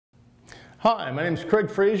Hi, my name is Craig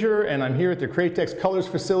Frazier and I'm here at the Createx Colors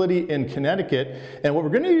facility in Connecticut. And what we're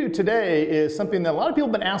going to do today is something that a lot of people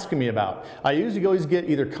have been asking me about. I usually always get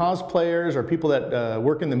either cosplayers or people that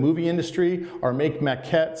work in the movie industry or make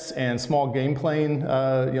maquettes and small game playing,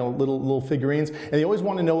 little figurines. And they always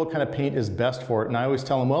want to know what kind of paint is best for it. And I always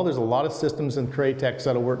tell them, well, there's a lot of systems in Createx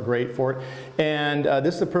that'll work great for it. And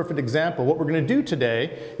this is a perfect example. What we're going to do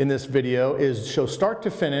today in this video is show start to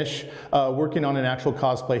finish working on an actual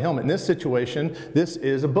cosplay helmet. In this situation, this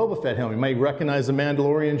is a Boba Fett helmet. You might recognize the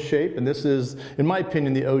Mandalorian shape, and this is, in my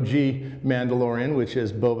opinion, the OG Mandalorian, which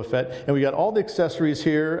is Boba Fett. And we got all the accessories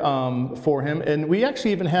here for him, and we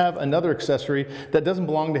actually even have another accessory that doesn't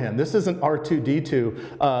belong to him. This is an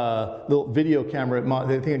R2-D2 little video camera. I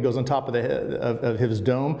think it goes on top of the head of his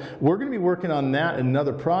dome. We're going to be working on that in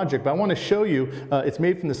another project, but I want to show you it's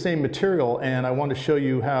made from the same material, and I want to show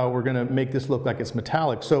you how we're going to make this look like it's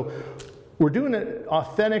metallic. So we're doing an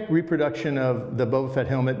authentic reproduction of the Boba Fett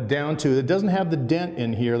helmet down to, it doesn't have the dent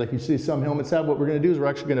in here like you see some helmets have. What we're going to do is we're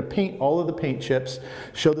actually going to paint all of the paint chips,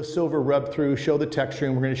 show the silver rub through, show the texture,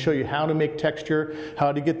 and we're going to show you how to make texture,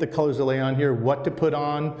 how to get the colors to lay on here, what to put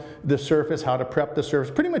on the surface, how to prep the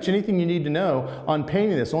surface, pretty much anything you need to know on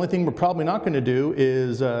painting this. The only thing we're probably not going to do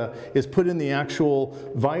is put in the actual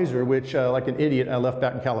visor, which like an idiot I left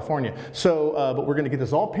back in California. So, but we're going to get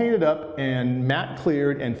this all painted up and matte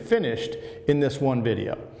cleared and finished in this one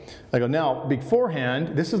video. Now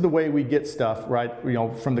beforehand, this is the way we get stuff, right,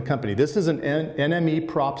 from the company. This is an NME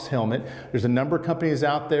props helmet. There's a number of companies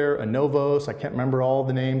out there, Anovos, I can't remember all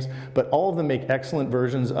the names, but all of them make excellent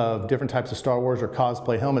versions of different types of Star Wars or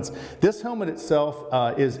cosplay helmets. This helmet itself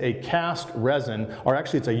is a cast resin, or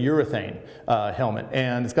actually it's a urethane helmet,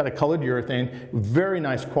 and it's got a colored urethane, very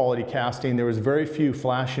nice quality casting. There was very few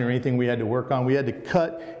flashing or anything we had to work on. We had to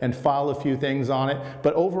cut and file a few things on it,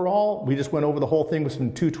 but overall, we just went over the whole thing with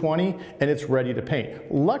some 220 and it's ready to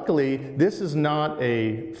paint. Luckily, this is not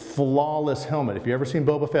a flawless helmet. If you've ever seen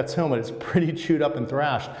Boba Fett's helmet, it's pretty chewed up and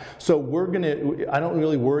thrashed. So I don't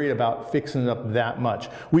really worry about fixing it up that much.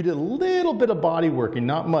 We did a little bit of body working,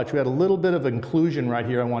 not much. We had a little bit of inclusion right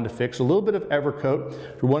here I wanted to fix, a little bit of Evercoat.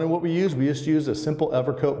 If you're wondering what we just used a simple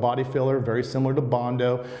Evercoat body filler, very similar to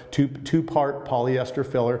Bondo, two-part polyester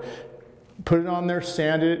filler. Put it on there,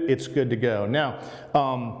 sand it, it's good to go. Now,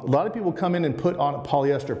 a lot of people come in and put on a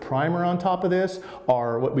polyester primer on top of this,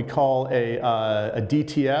 or what we call a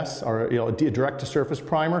DTS, or a direct-to-surface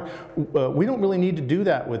primer. We don't really need to do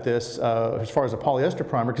that with this as far as a polyester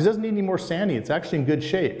primer, because it doesn't need any more sanding. It's actually in good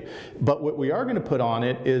shape. But what we are going to put on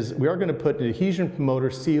it is we are going to put an adhesion promoter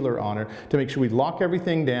sealer on it to make sure we lock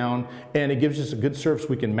everything down, and it gives us a good surface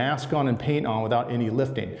we can mask on and paint on without any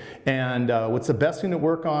lifting. And what's the best thing to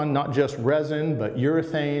work on? Not just resin, but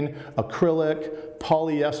urethane, acrylic,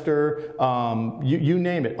 polyester, you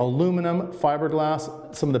name it, aluminum,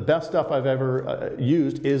 fiberglass. Some of the best stuff I've ever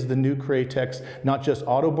used is the new Createx, not just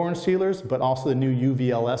auto-borne sealers, but also the new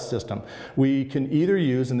UVLS system. We can either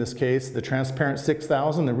use, in this case, the transparent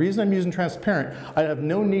 6000. The reason I'm using transparent, I have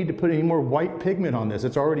no need to put any more white pigment on this.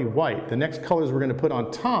 It's already white. The next colors we're going to put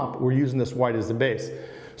on top, we're using this white as the base.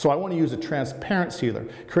 So I want to use a transparent sealer.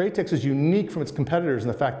 Createx is unique from its competitors in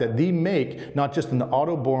the fact that they make, not just in the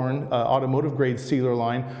auto-borne, automotive grade sealer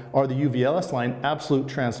line or the UVLS line, absolute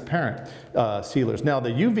transparent sealers. Now the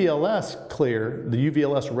UVLS clear, the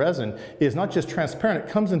UVLS resin, is not just transparent, it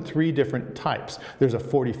comes in 3 different types. There's a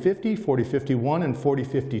 4050, 4051, and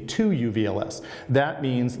 4052 UVLS. That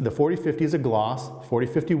means the 4050 is a gloss,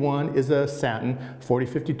 4051 is a satin,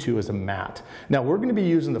 4052 is a matte. Now we're going to be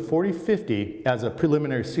using the 4050 as a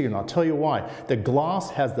preliminary sealer, and I'll tell you why. The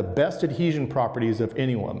gloss has the best adhesion properties of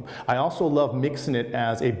any one. I also love mixing it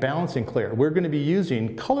as a balancing clear. We're going to be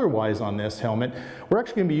using, color-wise on this helmet, we're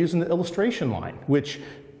actually going to be using the illustration line, which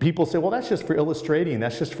people say, well, that's just for illustrating,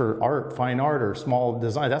 that's just for art, fine art, or small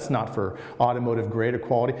design. That's not for automotive grade or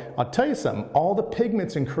quality. I'll tell you something, all the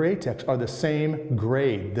pigments in Createx are the same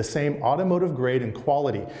grade, the same automotive grade and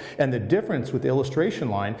quality. And the difference with the illustration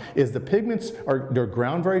line is the pigments they're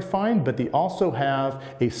ground very fine, but they also have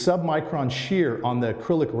a submicron shear on the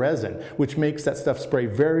acrylic resin, which makes that stuff spray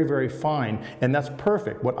very, very fine, and that's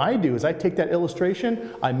perfect. What I do is I take that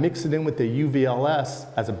illustration, I mix it in with the UVLS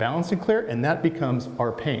as a balancing clear, and that becomes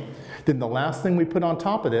our paint. Then the last thing we put on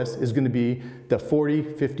top of this is going to be the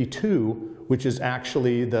 4052, which is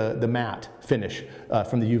actually the matte finish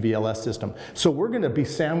from the UVLS system. So we're going to be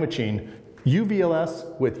sandwiching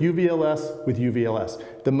UVLS with UVLS with UVLS.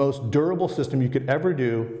 The most durable system you could ever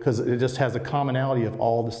do, because it just has a commonality of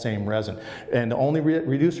all the same resin. And the only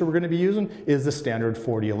reducer we're going to be using is the standard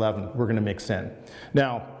 4011 we're going to mix in.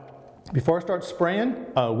 Now, Before I start spraying,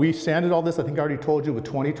 we sanded all this. I think I already told you with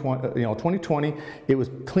 2020, it was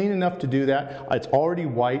clean enough to do that. It's already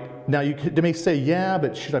white. Now they may say, yeah,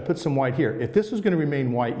 but should I put some white here? If this was going to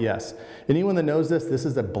remain white, yes. Anyone that knows this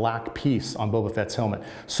is a black piece on Boba Fett's helmet.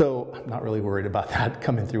 So I'm not really worried about that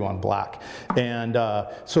coming through on black. And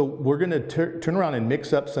so we're going to turn around and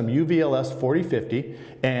mix up some UVLS 4050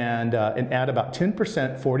 and add about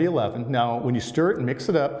 10% 4011. Now, when you stir it and mix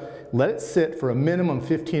it up, let it sit for a minimum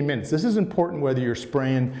 15 minutes. This is important whether you're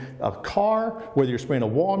spraying a car, whether you're spraying a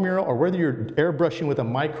wall mural, or whether you're airbrushing with a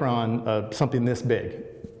micron something this big.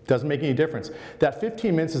 Doesn't make any difference. That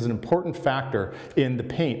 15 minutes is an important factor in the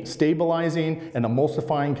paint stabilizing and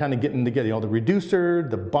emulsifying, kind of getting together. The reducer,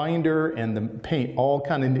 the binder, and the paint all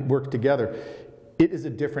kind of work together. It is a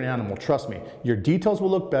different animal, trust me. Your details will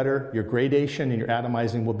look better, your gradation and your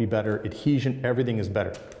atomizing will be better, adhesion, everything is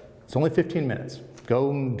better. It's only 15 minutes.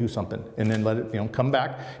 Go and do something, and then let it, come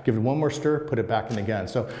back, give it one more stir, put it back in again.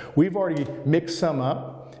 So we've already mixed some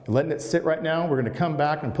up, letting it sit right now. We're going to come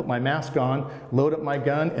back and put my mask on, load up my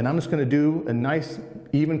gun, and I'm just going to do a nice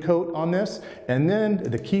even coat on this. And then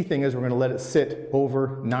the key thing is we're going to let it sit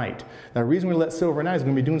overnight. Now the reason we let it sit overnight is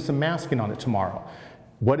we're going to be doing some masking on it tomorrow.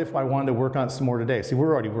 What if I wanted to work on it some more today? See,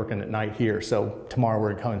 we're already working at night here, so tomorrow we're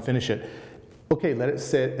going to come and finish it. Okay, let it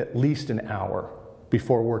sit at least an hour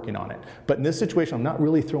before working on it. But in this situation, I'm not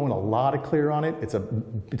really throwing a lot of clear on it.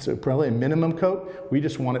 It's probably a minimum coat. We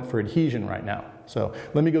just want it for adhesion right now. So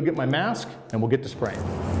let me go get my mask and we'll get to spraying.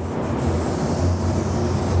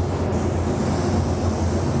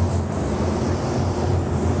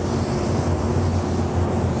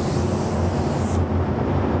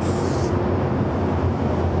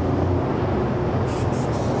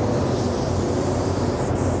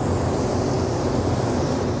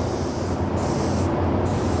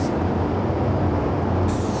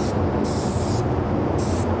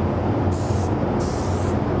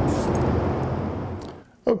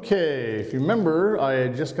 Okay, if you remember, I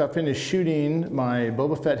had just got finished shooting my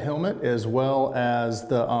Boba Fett helmet as well as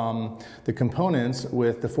the components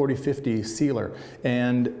with the 4050 sealer.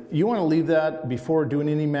 And you want to leave that before doing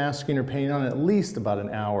any masking or painting on it at least about an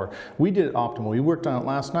hour. We did it optimal. We worked on it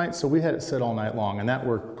last night, so we had it sit all night long, and that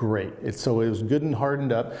worked great. So it was good and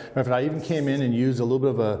hardened up. In fact, I even came in and used a little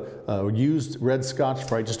bit of a used red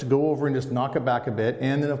Scotch-Brite just to go over and just knock it back a bit,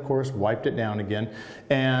 and then of course wiped it down again.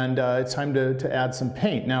 And it's time to add some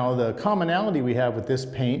paint. Now the commonality we have with this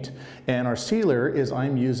paint and our sealer is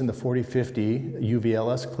I'm using the 4050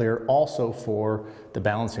 UVLS clear also for the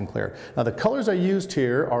balancing clear. Now the colors I used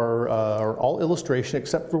here are all illustration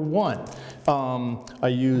except for one. I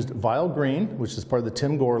used Vile Green, which is part of the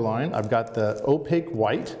Tim Gore line. I've got the Opaque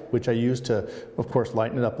White, which I used to, of course,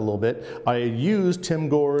 lighten it up a little bit. I used Tim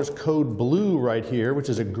Gore's Code Blue right here, which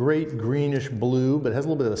is a great greenish blue, but it has a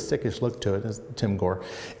little bit of a sickish look to it, as Tim Gore.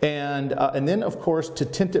 And then, of course, to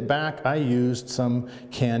tint it back, I used some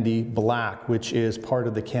Candy Black, which is part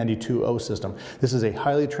of the Candy 2.0 system. This is a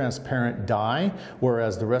highly transparent dye,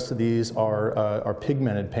 whereas the rest of these are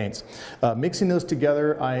pigmented paints. Mixing those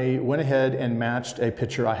together, I went ahead and matched a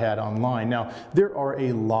picture I had online. Now, there are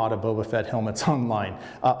a lot of Boba Fett helmets online.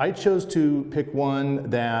 I chose to pick one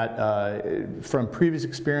that, from previous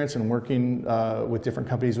experience and working with different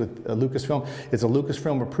companies with Lucasfilm, it's a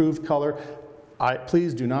Lucasfilm approved color.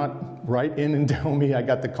 Please do not write in and tell me I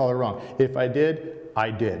got the color wrong. If I did, I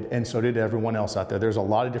did, and so did everyone else out there. There's a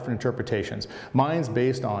lot of different interpretations. Mine's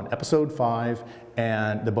based on Episode 5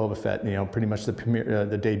 and the Boba Fett, pretty much the premiere,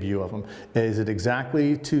 the debut of them. Is it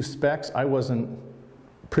exactly to specs? I wasn't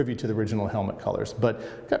privy to the original helmet colors,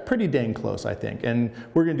 but got pretty dang close, I think. And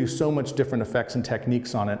we're gonna do so much different effects and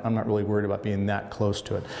techniques on it, I'm not really worried about being that close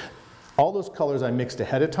to it. All those colors I mixed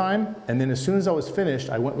ahead of time, and then as soon as I was finished,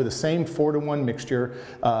 I went with the same 4-to-1 mixture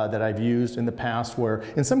that I've used in the past, where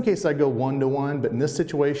in some cases I go 1-to-1, but in this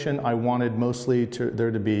situation I wanted mostly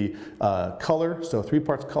there to be color, so 3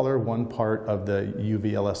 parts color, 1 part of the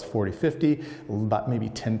UVLS 4050, about maybe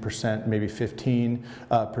 10%, maybe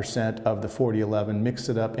 15% of the 4011, mix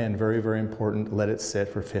it up, and very, very important, let it sit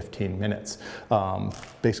for 15 minutes.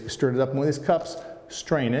 Basically stirred it up in one of these cups,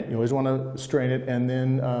 strain it. You always want to strain it, and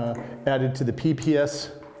then add it to the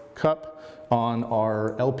PPS cup on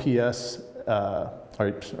our LPS,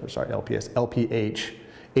 LPH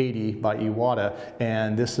 80 by Iwata,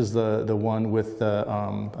 and this is the one with the,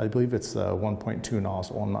 I believe it's the 1.2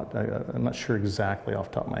 nozzle. I'm not sure exactly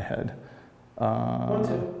off the top of my head.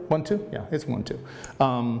 1.2. 1.2? Yeah, it's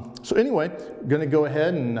 1.2. So anyway, I'm going to go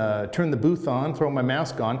ahead and turn the booth on, throw my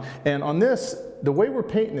mask on, and on this, the way we're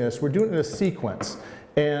painting this, we're doing it in a sequence.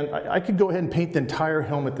 And I could go ahead and paint the entire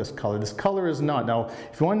helmet this color. This color is not. Now,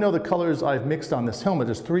 if you want to know the colors I've mixed on this helmet,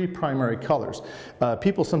 there's 3 primary colors.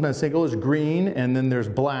 People sometimes think, oh, there's green, and then there's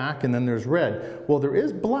black, and then there's red. Well, there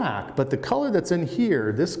is black, but the color that's in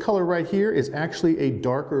here, this color right here, is actually a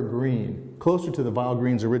darker green, closer to the Vile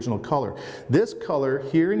Green's original color. This color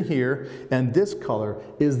here and here, and this color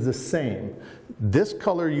is the same. This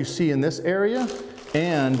color you see in this area,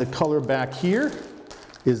 and the color back here,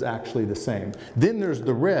 is actually the same. Then there's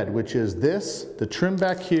the red, which is this, the trim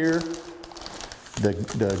back here,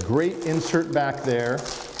 the great insert back there,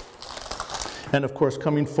 and of course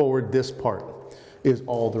coming forward this part is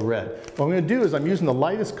all the red. What I'm going to do is I'm using the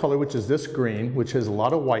lightest color, which is this green, which has a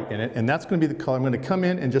lot of white in it, and that's going to be the color. I'm going to come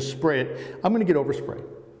in and just spray it. I'm going to get overspray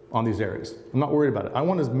on these areas. I'm not worried about it. I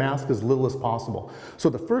want to mask as little as possible.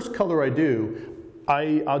 So the first color I do,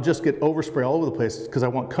 I'll just get overspray all over the place because I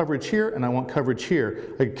want coverage here and I want coverage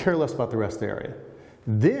here. I could care less about the rest of the area.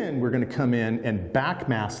 Then we're going to come in and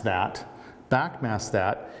backmask that,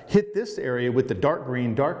 hit this area with the dark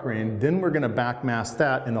green, then we're going to backmask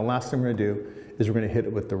that, and the last thing we're going to do is we're going to hit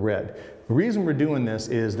it with the red. The reason we're doing this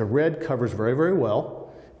is the red covers very, very well,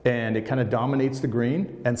 and it kind of dominates the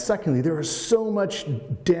green. And secondly, there is so much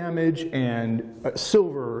damage and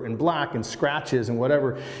silver and black and scratches and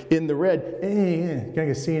whatever in the red. You're not going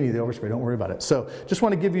to see any of the overspray, don't worry about it. So just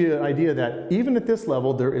want to give you an idea that even at this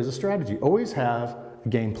level, there is a strategy. Always have a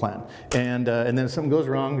game plan. And then if something goes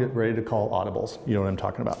wrong, get ready to call audibles. You know what I'm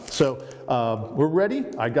talking about. So we're ready.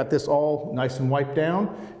 I got this all nice and wiped down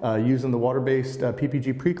using the water-based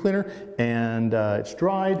PPG pre-cleaner, and it's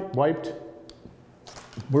dried, wiped.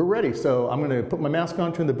 We're ready, so I'm going to put my mask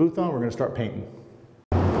on, turn the booth on, we're going to start painting.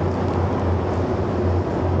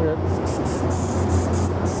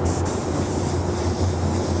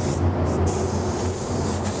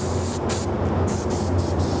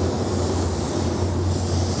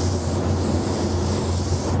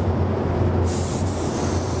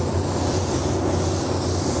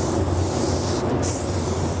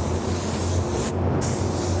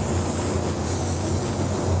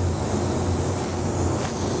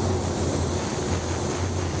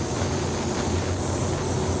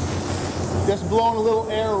 Just blowing a little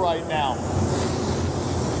air right now.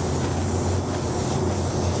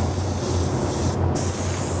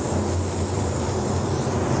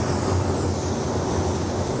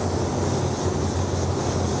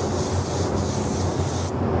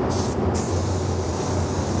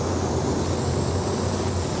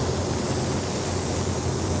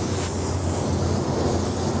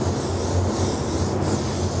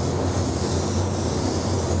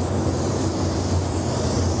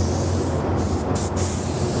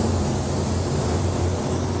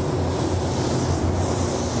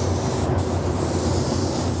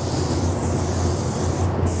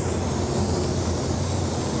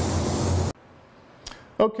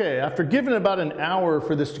 Okay, after giving it about an hour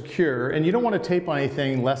for this to cure, and you don't want to tape on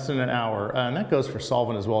anything less than an hour, and that goes for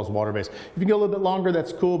solvent as well as water-based. If you go a little bit longer,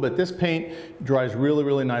 that's cool, but this paint dries really,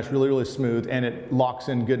 really nice, really, really smooth, and it locks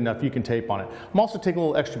in good enough you can tape on it. I'm also taking a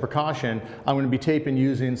little extra precaution. I'm going to be taping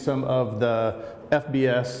using some of the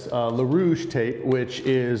FBS LaRouche tape, which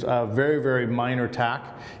is a very, very minor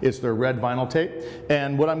tack. It's their red vinyl tape.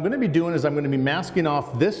 And what I'm going to be doing is I'm going to be masking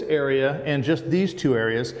off this area and just these 2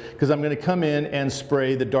 areas, because I'm going to come in and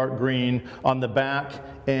spray the dark green on the back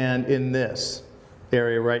and in this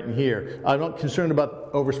area right in here. I'm not concerned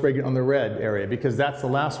about overspraying on the red area, because that's the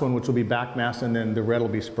last one, which will be backmasked, and then the red will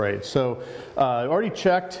be sprayed. So I already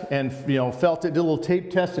checked and felt it, did a little tape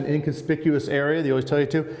test in inconspicuous area. They always tell you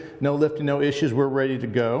to. No lifting, no issues. We're ready to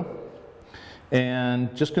go.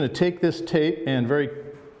 And just going to take this tape and very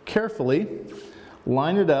carefully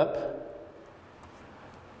line it up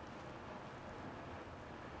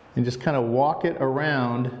and just kind of walk it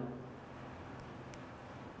around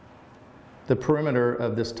the perimeter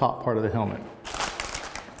of this top part of the helmet.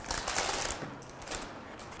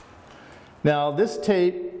 Now this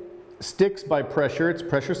tape sticks by pressure. It's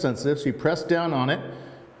pressure sensitive, so you press down on it,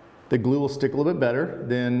 the glue will stick a little bit better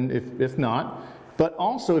than if not. But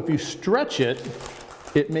also if you stretch it,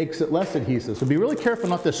 it makes it less adhesive. So be really careful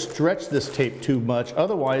not to stretch this tape too much,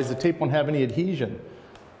 otherwise the tape won't have any adhesion.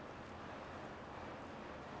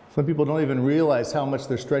 Some people don't even realize how much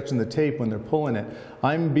they're stretching the tape when they're pulling it.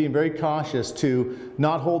 I'm being very cautious to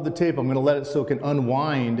not hold the tape. I'm going to let it so it can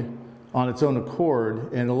unwind on its own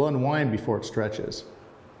accord, and it'll unwind before it stretches.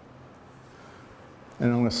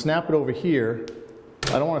 And I'm going to snap it over here.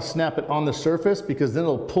 I don't want to snap it on the surface, because then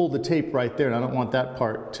it'll pull the tape right there, and I don't want that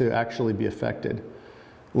part to actually be affected.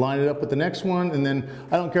 line it up with the next one, and then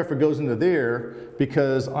I don't care if it goes into there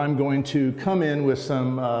because I'm going to come in with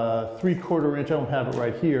some 3/4 inch, I don't have it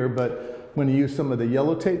right here, but I'm going to use some of the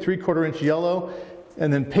yellow tape, 3/4 inch yellow,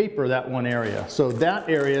 and then paper that one area. So that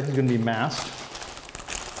area is going to be masked.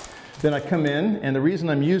 Then I come in, and the reason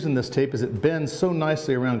I'm using this tape is it bends so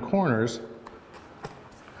nicely around corners.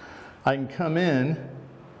 I can come in,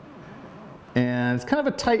 and it's kind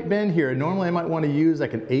of a tight bend here. Normally I might want to use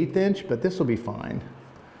like an 1/8 inch, but this will be fine.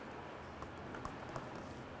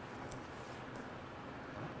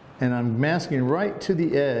 And I'm masking right to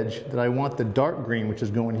the edge that I want the dark green, which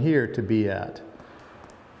is going here, to be at.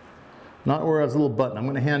 Not where I was a little button. I'm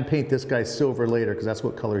going to hand paint this guy silver later because that's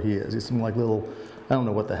what color he is. He's some like little, I don't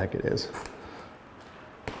know what the heck it is.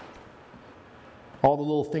 All the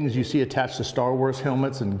little things you see attached to Star Wars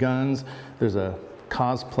helmets and guns. There's a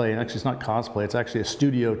cosplay, and actually it's not cosplay, it's actually a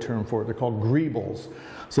studio term for it. They're called greebles.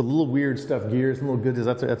 So the little weird stuff, gears and little goods,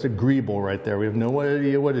 that's a greeble right there. We have no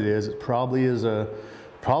idea what it is. It probably is a,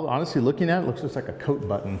 honestly looking at it, looks just like a coat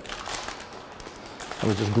button. I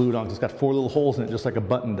was just glued on. It's got 4 little holes in it, just like a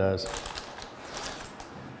button does.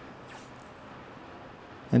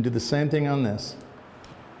 And do the same thing on this.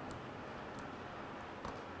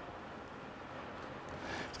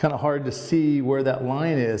 It's kind of hard to see where that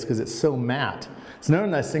line is because it's so matte. It's another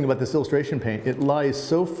nice thing about this illustration paint. It lies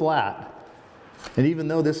so flat, and even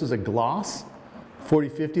though this is a gloss,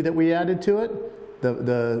 40/50 that we added to it,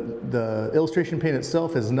 the illustration paint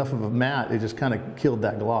itself is enough of a matte, it just kind of killed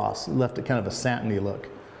that gloss. It left it kind of a satiny look.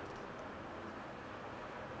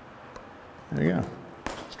 There you go.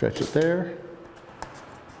 Stretch it there.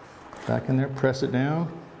 Back in there, press it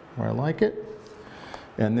down where I like it.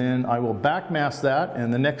 And then I will back mask that,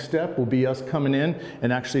 and the next step will be us coming in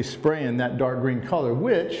and actually spraying that dark green color,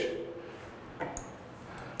 which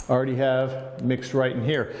I already have mixed right in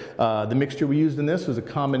here. The mixture we used in this was a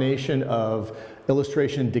combination of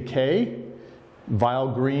Illustration Decay, Vile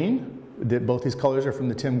Green, both these colors are from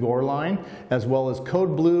the Tim Gore line, as well as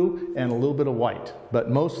Code Blue and a little bit of white. But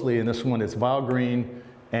mostly in this one it's Vile Green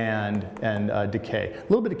and Decay. A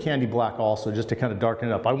little bit of Candy Black also, just to kind of darken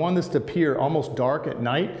it up. I want this to appear almost dark at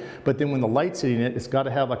night, but then when the light's hitting it, it's got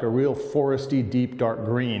to have like a real foresty, deep, dark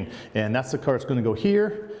green. And that's the color it's going to go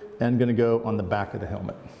here and going to go on the back of the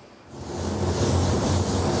helmet.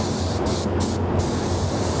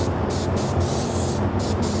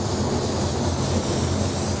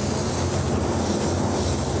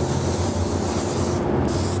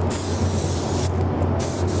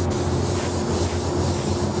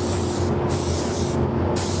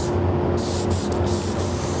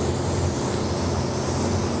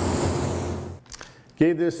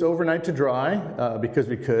 Gave this overnight to dry because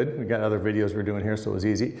we could. We got other videos we're doing here, so it was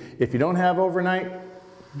easy. If you don't have overnight,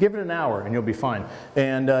 give it an hour and you'll be fine.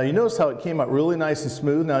 And you notice how it came out really nice and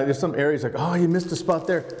smooth. Now there's some areas like, oh, you missed a spot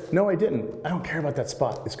there. No, I didn't. I don't care about that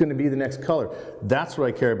spot. It's going to be the next color. That's what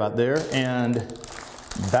I care about there, and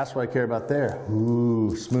that's what I care about there.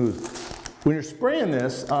 Ooh, smooth. When you're spraying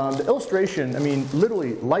this, the illustration, I mean,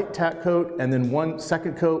 literally light tack coat and then 1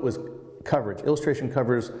 second coat was coverage. Illustration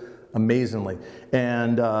covers amazingly.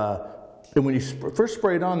 And when you first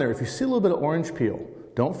spray it on there, if you see a little bit of orange peel,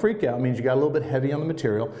 don't freak out. It means you got a little bit heavy on the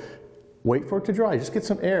material. Wait for it to dry. Just get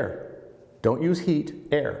some air. Don't use heat,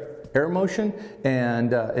 air. Air motion,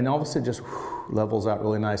 and all of a sudden just levels out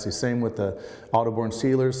really nicely. Same with the autoborne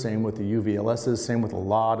sealers, same with the UVLSs, same with a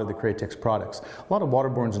lot of the Createx products. A lot of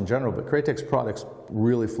waterbornes in general, but Createx products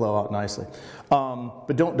really flow out nicely.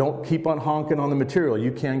 But don't keep on honking on the material.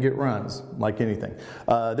 You can get runs, like anything.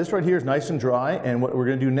 This right here is nice and dry, and what we're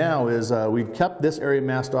going to do now is we kept this area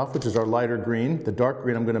masked off, which is our lighter green. The dark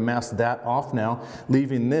green, I'm going to mask that off now,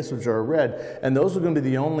 leaving this, which are red. And those are going to be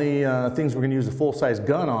the only things we're going to use a full-size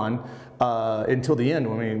gun on until the end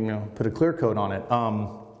when we put a clear coat on it.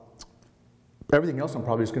 Everything else I'm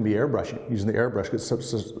probably just going to be airbrushing, using the airbrush because it's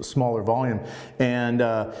such a smaller volume. And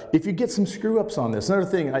if you get some screw-ups on this, another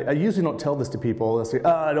thing, I usually don't tell this to people. They'll say,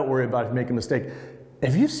 don't worry about it if you make a mistake.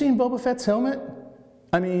 Have you seen Boba Fett's helmet?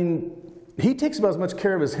 I mean, he takes about as much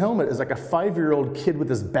care of his helmet as like a 5-year-old kid with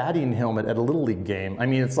his batting helmet at a Little League game. I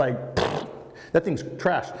mean, it's like, that thing's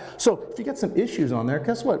trashed. So if you get some issues on there,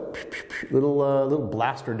 guess what? Little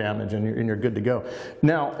blaster damage and you're good to go.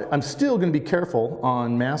 Now, I'm still going to be careful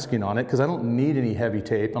on masking on it because I don't need any heavy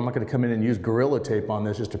tape. I'm not going to come in and use Gorilla Tape on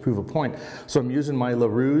this just to prove a point. So I'm using my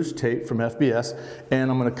LaRouge tape from FBS, and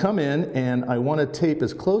I'm going to come in and I want to tape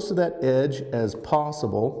as close to that edge as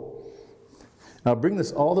possible. I'll bring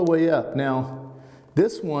this all the way up. Now,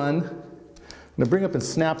 this one, I'm going to bring up and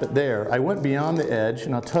snap it there. I went beyond the edge,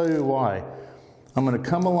 and I'll tell you why. I'm going to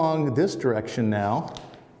come along this direction now,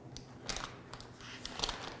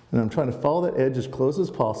 And I'm trying to follow that edge as close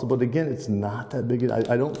as possible. But again, it's not that big.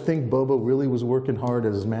 I don't think Boba really was working hard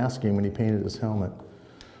at his masking when he painted his helmet.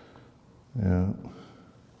 Yeah.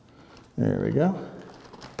 There we go.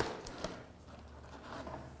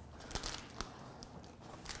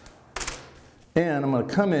 And I'm going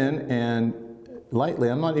to come in and lightly,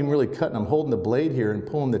 I'm not even really cutting, I'm holding the blade here and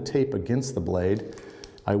pulling the tape against the blade.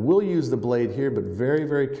 I will use the blade here, but very,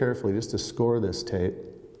 very carefully just to score this tape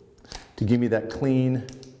to give me that clean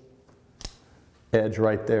edge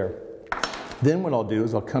right there. Then what I'll do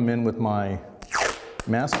is I'll come in with my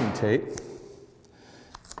masking tape.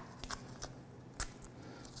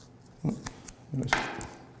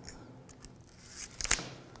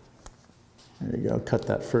 There you go, cut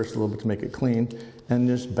that first a little bit to make it clean, and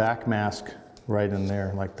just back mask right in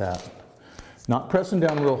there like that. Not pressing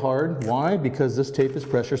down real hard. Why? Because this tape is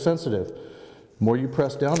pressure sensitive. The more you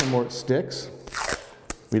press down, the more it sticks.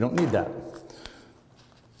 We don't need that.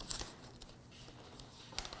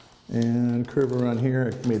 And curve around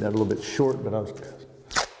here. I made that a little bit short, but I was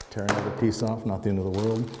tearing another piece off, not the end of the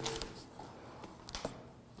world.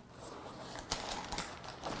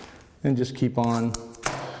 And just keep on.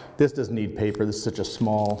 This doesn't need paper. This is such a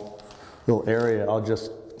small little area.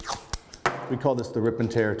 We call this the rip and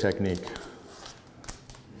tear technique.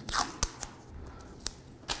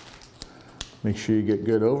 Make sure you get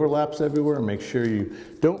good overlaps everywhere. Make sure you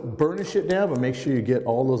don't burnish it down, but make sure you get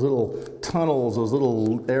all those little tunnels, those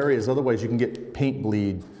little areas. Otherwise, you can get paint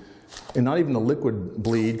bleed. And not even the liquid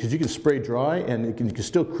bleed, because you can spray dry and you can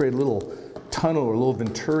still create a little tunnel or a little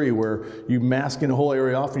venturi where you mask in a whole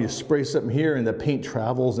area off and you spray something here and the paint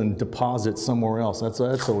travels and deposits somewhere else.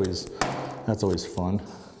 That's always fun.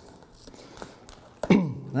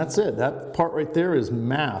 That's it. That part right there is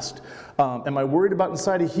masked. Am I worried about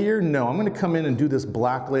inside of here? No. I'm going to come in and do this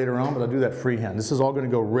black later on, but I'll do that freehand. This is all going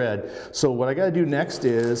to go red. So what I got to do next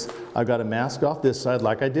is I've got to mask off this side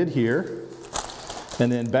like I did here.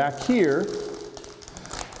 And then back here,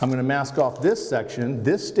 I'm going to mask off this section.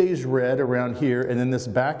 This stays red around here, and then this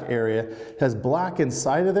back area has black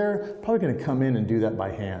inside of there. Probably going to come in and do that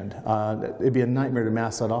by hand. It'd be a nightmare to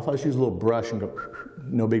mask that off. I'll just use a little brush and go,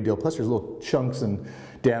 no big deal. Plus there's little chunks and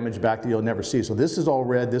damage back that you'll never see. So this is all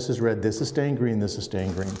red, this is staying green, this is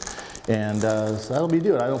staying green. And so that'll be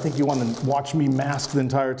it. I don't think you want to watch me mask the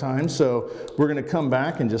entire time. So we're going to come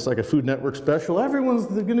back and just like a Food Network special, everyone's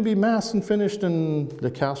going to be masked and finished and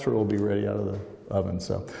the casserole will be ready out of the oven.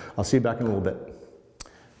 So I'll see you back in a little bit.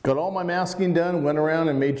 Got all my masking done, went around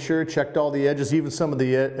and made sure, checked all the edges, even some of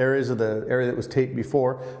the areas of the area that was taped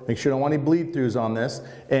before. Make sure I don't want any bleed throughs on this.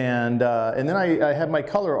 And then I had my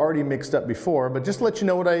color already mixed up before, but just to let you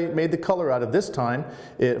know what I made the color out of this time.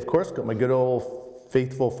 It, of course, got my good old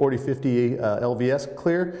faithful 4050 LVS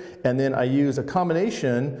clear, and then I use a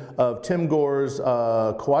combination of Tim Gore's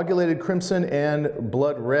coagulated crimson and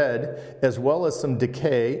blood red, as well as some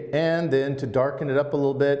decay, and then to darken it up a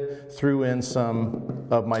little bit, threw in some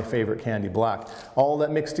of my favorite candy black. All that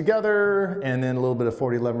mixed together, and then a little bit of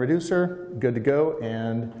 4011 reducer, good to go,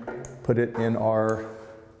 and put it in our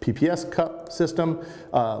PPS cup system,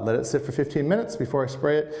 let it sit for 15 minutes before I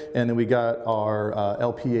spray it, and then we got our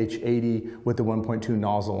LPH 80 with the 1.2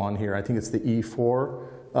 nozzle on here. I think it's the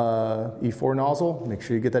E4 nozzle. Make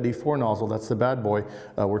sure you get that E4 nozzle, that's the bad boy.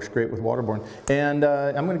 Works great with waterborne. And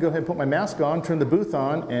I'm going to go ahead and put my mask on, turn the booth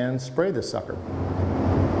on, and spray this sucker.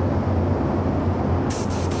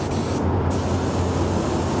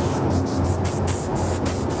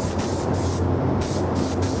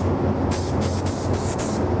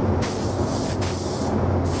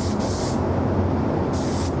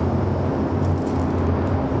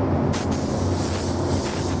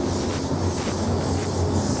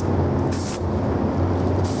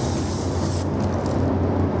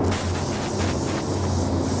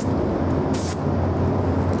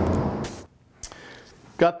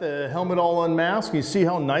 Got the helmet all unmasked. You see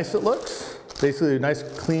how nice it looks? Basically a nice,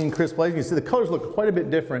 clean, crisp blade. You can see the colors look quite a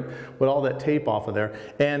bit different with all that tape off of there.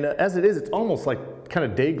 And as it is, it's almost like kind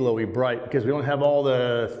of day glowy bright because we don't have all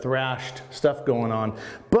the thrashed stuff going on.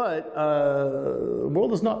 But the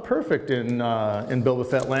world is not perfect in Boba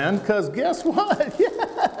Fett land, because guess what?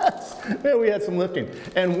 Yes! Yeah, we had some lifting.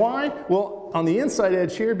 And why? Well, on the inside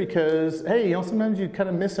edge here, because, hey, you know, sometimes you kind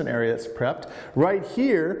of miss an area that's prepped. Right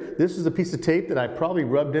here, this is a piece of tape that I probably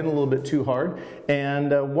rubbed in a little bit too hard.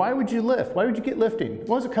 And why would you lift? Why would you get lifting?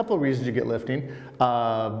 Well, there's a couple of reasons you get lifting.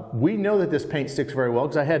 We know that this paint sticks very well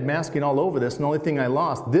because I had masking all over this, and the only thing I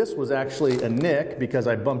lost, this was actually a nick because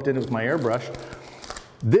I bumped into it with my airbrush.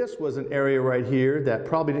 This was an area right here that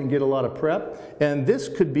probably didn't get a lot of prep, and this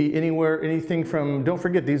could be anywhere, anything from, don't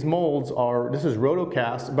forget these molds are, this is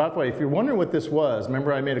rotocast. By the way, if you're wondering what this was,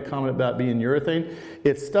 remember I made a comment about being urethane?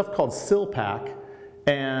 It's stuff called Silpack,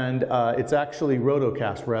 and it's actually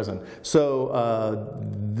rotocast resin. So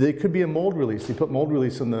they could be a mold release. You put mold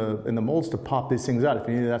release in the molds to pop these things out. If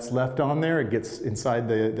any of that's left on there, it gets inside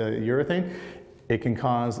the urethane. It can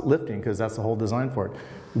cause lifting because that's the whole design for it.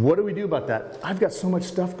 What do we do about that? I've got so much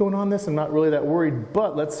stuff going on this, I'm not really that worried,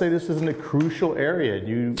 but let's say this isn't a crucial area.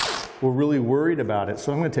 You were really worried about it.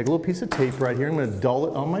 So I'm going to take a little piece of tape right here. I'm going to dull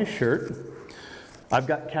it on my shirt. I've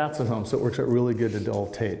got cats at home, so it works out really good to dull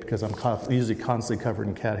tape because I'm usually constantly covered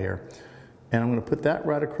in cat hair. And I'm going to put that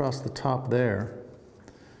right across the top there,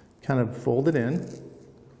 kind of fold it in.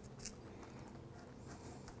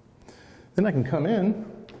 Then I can come in,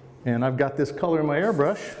 and I've got this color in my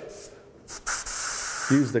airbrush.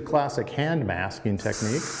 Use the classic hand masking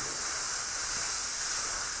technique.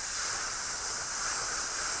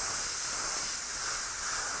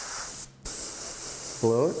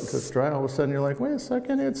 Blow it until it's dry. All of a sudden you're like, wait a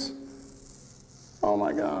second, oh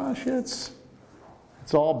my gosh, it's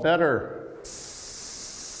all better.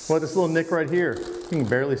 Well, this little nick right here, you can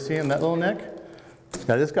barely see him, that little nick.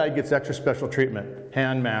 Now this guy gets extra special treatment,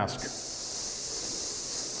 hand mask.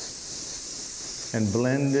 And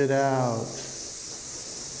blend it out.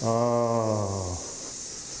 Oh.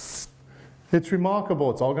 It's remarkable.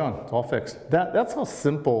 It's all gone. It's all fixed. That's how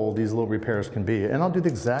simple these little repairs can be. And I'll do the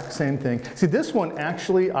exact same thing. See, this one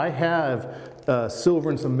actually, I have silver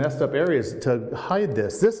in some messed up areas to hide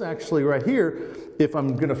this. This actually right here, if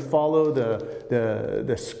I'm going to follow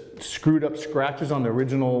the screwed up scratches on the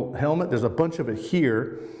original helmet, there's a bunch of it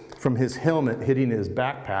here from his helmet hitting his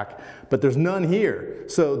backpack, but there's none here.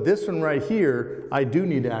 So this one right here, I do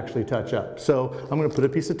need to actually touch up. So I'm going to put a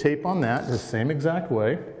piece of tape on that the same exact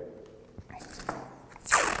way.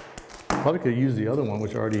 Probably could use the other one,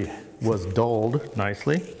 which already was dulled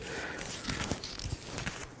nicely.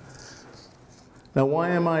 Now why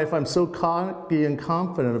am I, if I'm so cocky and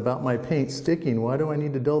confident about my paint sticking, why do I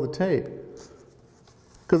need to dull the tape?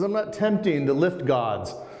 Because I'm not attempting to lift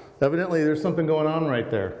gods. Evidently there's something going on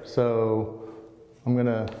right there. So I'm going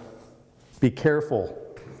to be careful.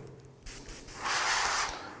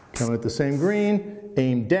 Come at the same green,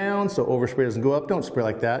 aim down so overspray doesn't go up. Don't spray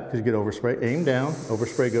like that because you get overspray. Aim down,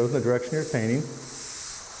 overspray goes in the direction you're painting.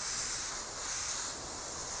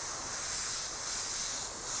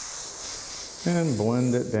 And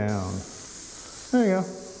blend it down. There you go.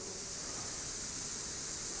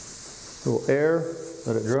 A little air,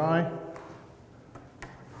 let it dry.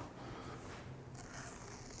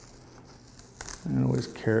 And always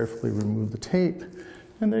carefully remove the tape.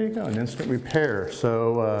 And there you go, an instant repair.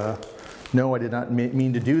 So no, I did not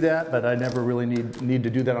mean to do that, but I never really need to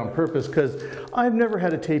do that on purpose because I've never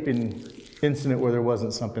had a taping incident where there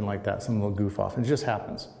wasn't something like that, some little goof off. It just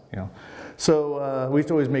happens, you know. So we used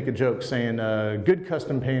to always make a joke saying good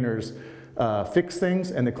custom painters fix things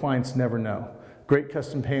and the clients never know. Great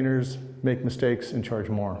custom painters make mistakes and charge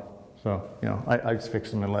more. So, you know, I just fix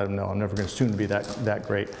them and let them know. I'm never going to soon be that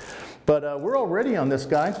great. But we're all ready on this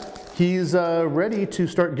guy. He's ready to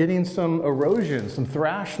start getting some erosion, some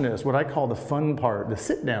thrashness, what I call the fun part, the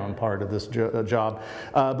sit-down part of this job.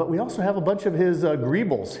 But we also have a bunch of his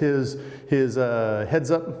greebles, his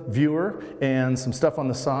heads-up viewer, and some stuff on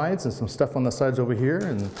the sides, and some stuff on the sides over here,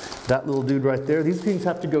 and that little dude right there. These things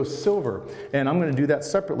have to go silver, and I'm going to do that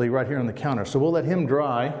separately right here on the counter. So we'll let him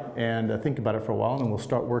dry and think about it for a while, and we'll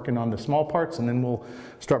start working on the small parts, and then we'll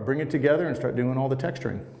start bringing it together and start doing all the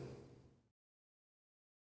texturing.